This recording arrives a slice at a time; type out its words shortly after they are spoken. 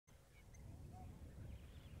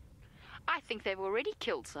think they've already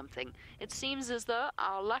killed something. It seems as though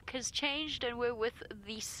our luck has changed and we're with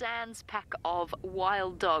the Sands pack of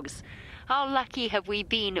wild dogs. How lucky have we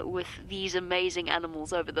been with these amazing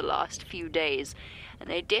animals over the last few days? And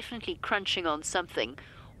they're definitely crunching on something.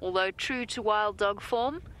 Although true to wild dog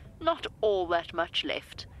form, not all that much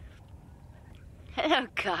left. Hello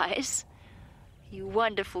guys. You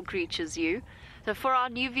wonderful creatures, you. So for our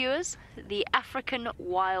new viewers, the African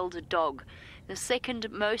wild dog, the second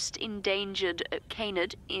most endangered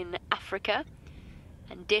canid in Africa,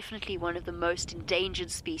 and definitely one of the most endangered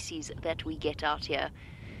species that we get out here.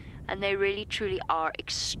 And they really truly are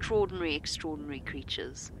extraordinary, extraordinary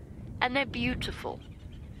creatures. And they're beautiful.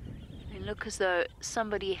 They look as though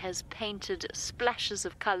somebody has painted splashes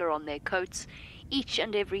of color on their coats, each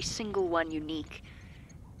and every single one unique.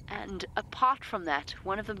 And apart from that,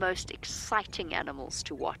 one of the most exciting animals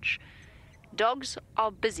to watch. Dogs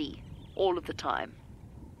are busy all of the time.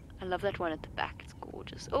 I love that one at the back. It's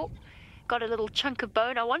gorgeous. Oh, got a little chunk of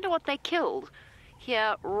bone. I wonder what they killed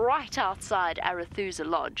here right outside Arathusa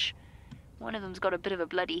Lodge. One of them's got a bit of a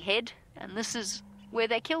bloody head, and this is where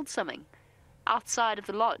they killed something, outside of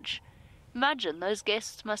the lodge. Imagine, those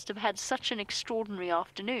guests must have had such an extraordinary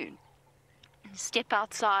afternoon. Step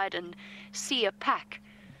outside and see a pack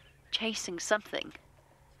chasing something.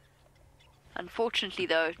 Unfortunately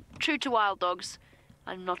though, true to wild dogs,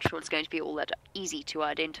 I'm not sure it's going to be all that easy to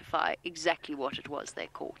identify exactly what it was they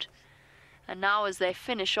caught. And now as they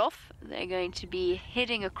finish off, they're going to be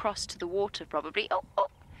heading across to the water probably. Oh,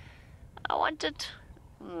 I want it.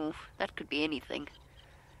 Oh, that could be anything.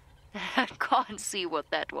 I can't see what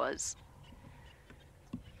that was.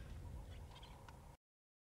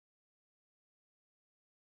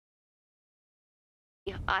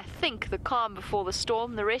 I think the calm before the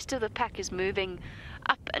storm. The rest of the pack is moving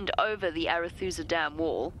up and over the Arathusa Dam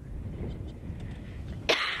wall.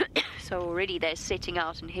 So already they're setting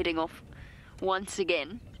out and heading off once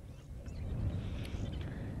again.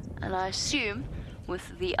 And I assume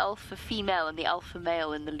with the alpha female and the alpha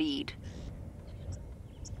male in the lead.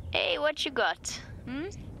 Hey, what you got?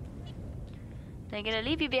 They're gonna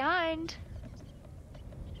leave you behind.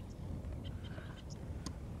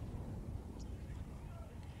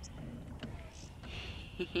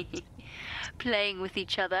 Playing with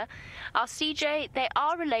each other. Our CJ, they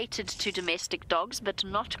are related to domestic dogs, but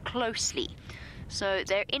not closely. So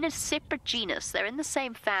they're in a separate genus. They're in the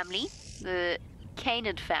same family, the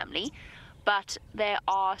canid family, but there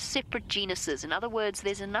are separate genuses. In other words,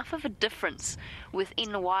 there's enough of a difference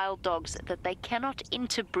within wild dogs that they cannot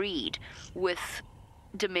interbreed with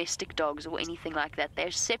domestic dogs or anything like that.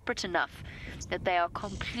 They're separate enough that they are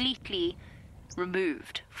completely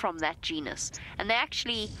removed from that genus. And they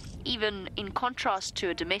actually, even in contrast to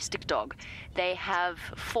a domestic dog, they have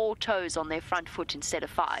 4 toes on their front foot instead of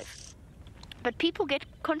 5. But people get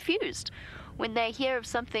confused when they hear of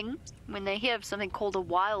something called a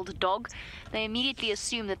wild dog. They immediately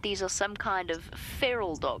assume that these are some kind of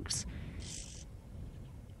feral dogs,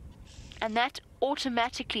 and that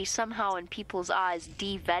automatically somehow in people's eyes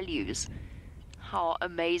devalues how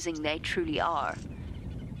amazing they truly are.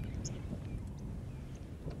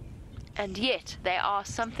 And yet, they are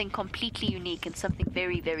something completely unique and something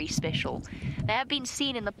very, very special. They have been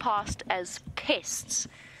seen in the past as pests,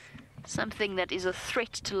 something that is a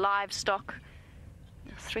threat to livestock,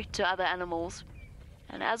 a threat to other animals.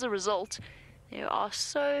 And as a result, there are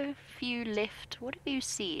so few left. What have you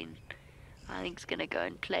seen? I think it's going to go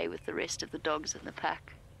and play with the rest of the dogs in the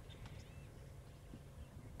pack.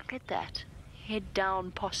 Look at that. Head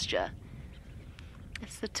down posture.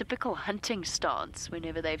 It's the typical hunting stance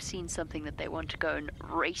whenever they've seen something that they want to go and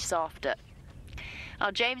race after. Now,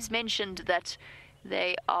 James mentioned that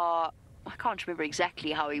they are, I can't remember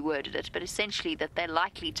exactly how he worded it, but essentially that they're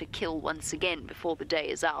likely to kill once again before the day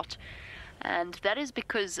is out. And that is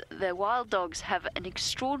because the wild dogs have an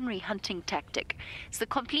extraordinary hunting tactic. It's the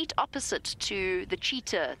complete opposite to the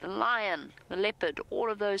cheetah, the lion, the leopard, all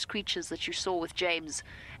of those creatures that you saw with James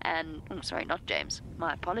and, oh, sorry, not James,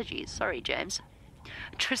 my apologies, sorry James,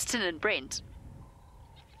 Tristan and Brent,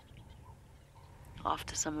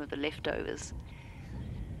 after some of the leftovers.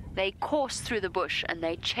 They course through the bush and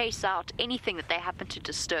they chase out anything that they happen to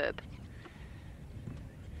disturb.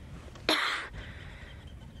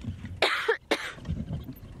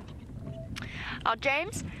 Now,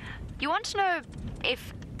 James, you want to know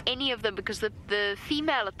if any of them, because the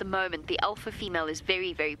female at the moment, the alpha female, is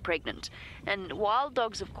very, very pregnant. And wild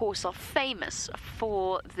dogs, of course, are famous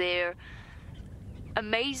for their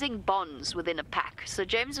amazing bonds within a pack. So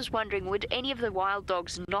James was wondering, would any of the wild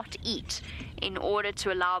dogs not eat in order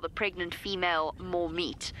to allow the pregnant female more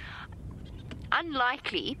meat?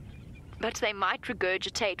 Unlikely, but they might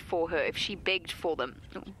regurgitate for her if she begged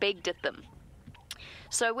at them.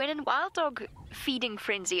 So when a wild dog feeding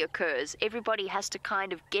frenzy occurs, everybody has to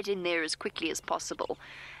kind of get in there as quickly as possible.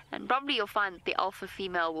 And probably you'll find that the alpha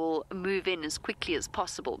female will move in as quickly as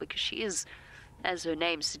possible because she is, as her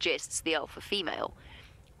name suggests, the alpha female.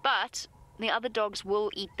 But the other dogs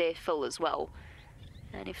will eat their fill as well.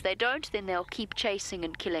 And if they don't, then they'll keep chasing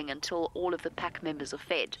and killing until all of the pack members are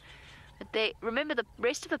fed. But remember, the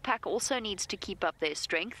rest of the pack also needs to keep up their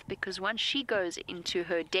strength, because once she goes into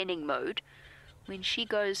her denning mode, when she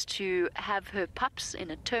goes to have her pups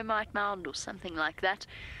in a termite mound or something like that,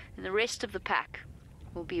 then the rest of the pack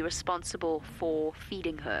will be responsible for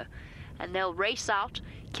feeding her. And they'll race out,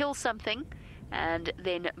 kill something, and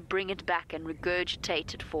then bring it back and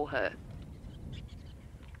regurgitate it for her.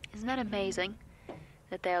 Isn't that amazing?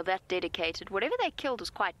 That they are that dedicated. Whatever they killed was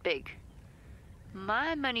quite big.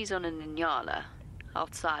 My money's on an Inyala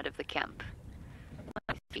outside of the camp.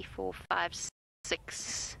 1, 2, 3, 4, 5,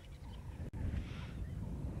 6.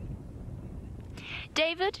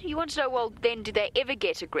 David, you want to know, well, then, do they ever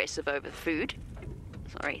get aggressive over food?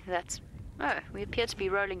 Sorry, oh, we appear to be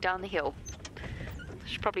rolling down the hill. I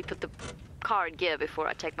should probably put the car in gear before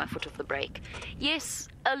I take my foot off the brake. Yes,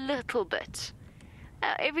 a little bit.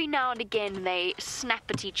 Every now and again they snap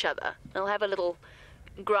at each other. They'll have a little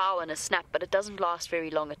growl and a snap, but it doesn't last very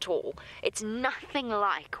long at all. It's nothing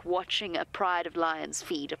like watching a pride of lions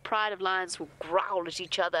feed. A pride of lions will growl at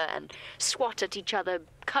each other and swat at each other,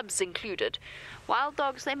 cubs included. Wild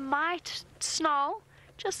dogs, they might snarl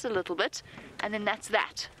just a little bit, and then that's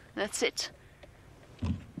it.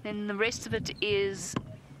 Then the rest of it is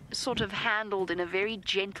sort of handled in a very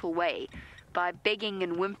gentle way by begging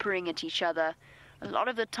and whimpering at each other. A lot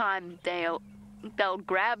of the time they'll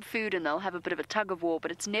grab food and they'll have a bit of a tug of war,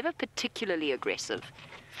 but it's never particularly aggressive.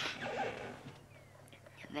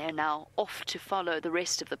 And they're now off to follow the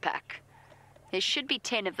rest of the pack. There should be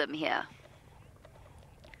 10 of them here.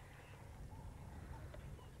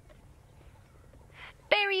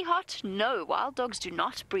 Very hot? No, wild dogs do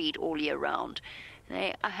not breed all year round.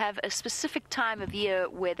 They have a specific time of year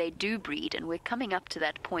where they do breed, and we're coming up to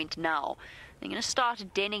that point now. They're going to start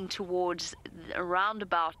denning towards around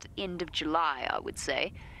about end of July, I would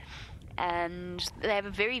say. And they have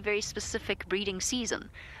a very, very specific breeding season.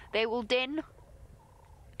 They will den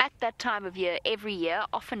at that time of year every year,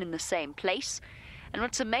 often in the same place. And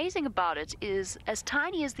what's amazing about it is, as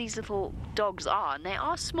tiny as these little dogs are, and they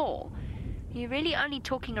are small, you're really only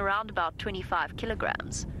talking around about 25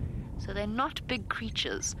 kilograms. So they're not big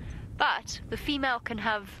creatures. But the female can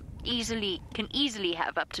easily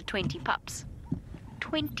have up to 20 pups.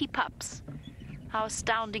 20 pups. How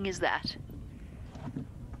astounding is that?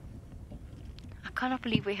 I cannot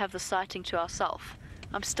believe we have the sighting to ourselves.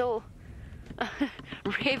 I'm still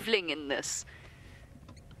reveling in this.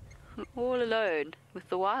 All alone with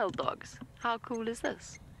the wild dogs. How cool is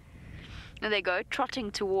this? And they go, trotting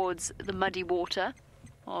towards the muddy water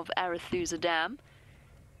of Arathusa Dam.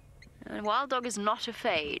 And a wild dog is not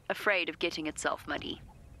afraid of getting itself muddy.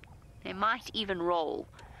 They might even roll,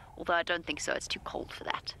 although I don't think so. It's too cold for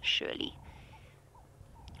that, surely.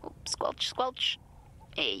 Oh, squelch, squelch.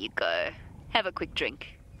 There you go. Have a quick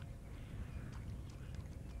drink.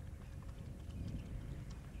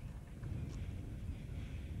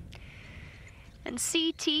 And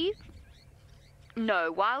CT?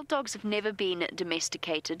 No, wild dogs have never been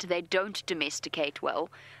domesticated. They don't domesticate well.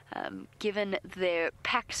 Given their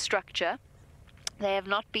pack structure, they have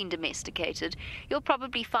not been domesticated. You'll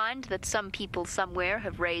probably find that some people somewhere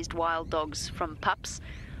have raised wild dogs from pups.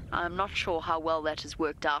 I'm not sure how well that has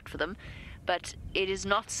worked out for them, but it is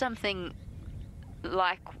not something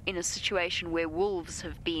like in a situation where wolves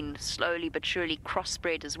have been slowly but surely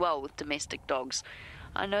crossbred as well with domestic dogs.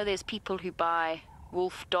 I know there's people who buy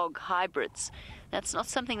wolf-dog hybrids. That's not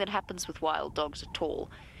something that happens with wild dogs at all.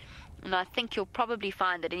 And I think you'll probably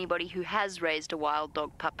find that anybody who has raised a wild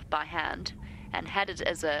dog pup by hand and had it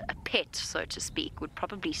as a pet, so to speak, would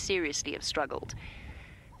probably seriously have struggled.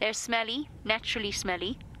 They're smelly, naturally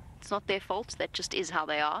smelly. It's not their fault, that just is how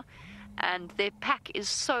they are. And their pack is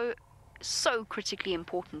so critically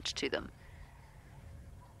important to them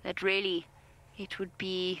that really it would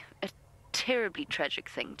be a terribly tragic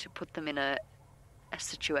thing to put them in a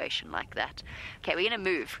situation like that. Okay, we're going to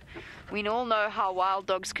move. We all know how wild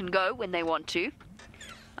dogs can go when they want to.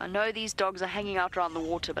 I know these dogs are hanging out around the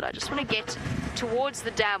water, but I just want to get towards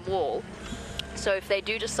the dam wall, so if they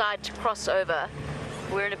do decide to cross over,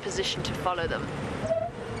 we're in a position to follow them.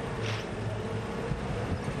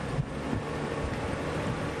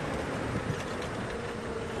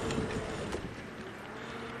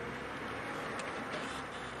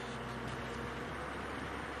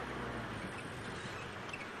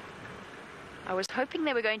 I was hoping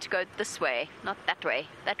they were going to go this way, not that way.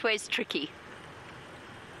 That way is tricky.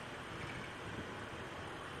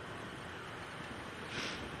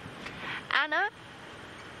 Anna,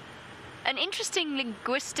 an interesting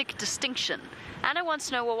linguistic distinction. Anna wants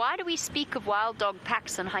to know, well, why do we speak of wild dog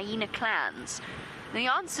packs and hyena clans? And the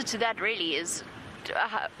answer to that really is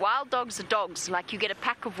wild dogs are dogs, like you get a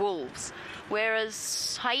pack of wolves,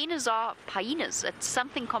 whereas hyenas are hyenas. It's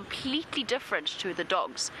something completely different to the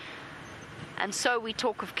dogs. And so we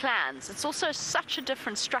talk of clans. It's also such a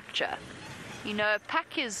different structure. You know, a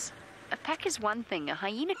pack is one thing. A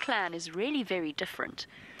hyena clan is really very different.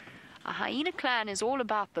 A hyena clan is all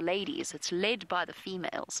about the ladies. It's led by the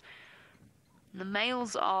females. The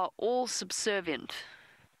males are all subservient,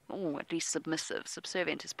 or at least submissive.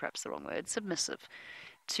 Subservient is perhaps the wrong word. Submissive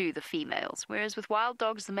to the females. Whereas with wild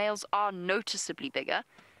dogs, the males are noticeably bigger,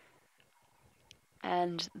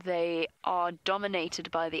 and they are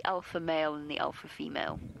dominated by the alpha male and the alpha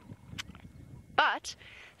female. But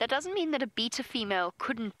that doesn't mean that a beta female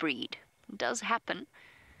couldn't breed. It does happen,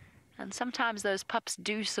 and sometimes those pups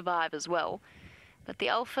do survive as well. But the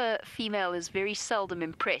alpha female is very seldom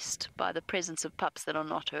impressed by the presence of pups that are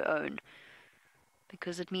not her own,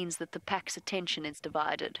 because it means that the pack's attention is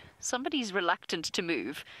divided. Somebody's reluctant to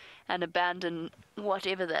move and abandon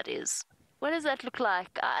whatever that is. What does that look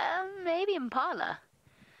like? Maybe impala.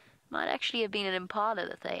 Might actually have been an impala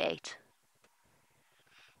that they ate.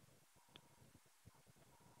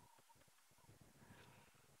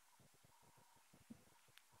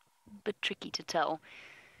 Bit tricky to tell.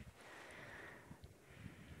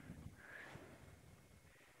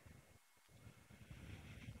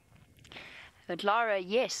 But Lara,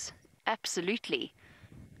 yes, absolutely.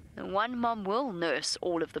 One mom will nurse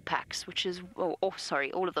all of the packs, which is, all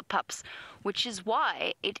of the pups, which is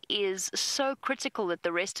why it is so critical that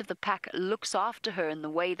the rest of the pack looks after her in the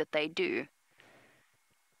way that they do.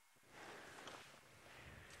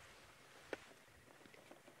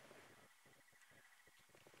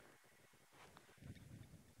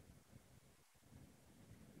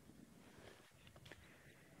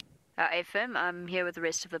 FM, I'm here with the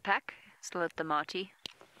rest of the pack, still at the Marty.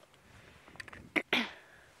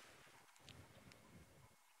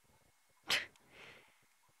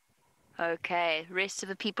 Okay, rest of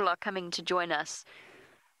the people are coming to join us.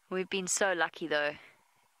 We've been so lucky, though,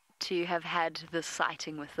 to have had this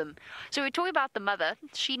sighting with them. So we're talking about the mother.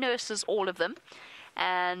 She nurses all of them,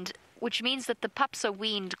 and which means that the pups are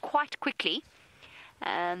weaned quite quickly.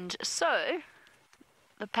 And so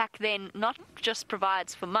the pack then not just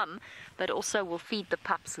provides for mum, but also will feed the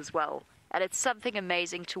pups as well. And it's something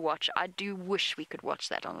amazing to watch. I do wish we could watch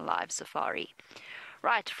that on a live safari.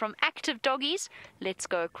 Right, from active doggies, let's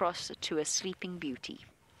go across to a sleeping beauty.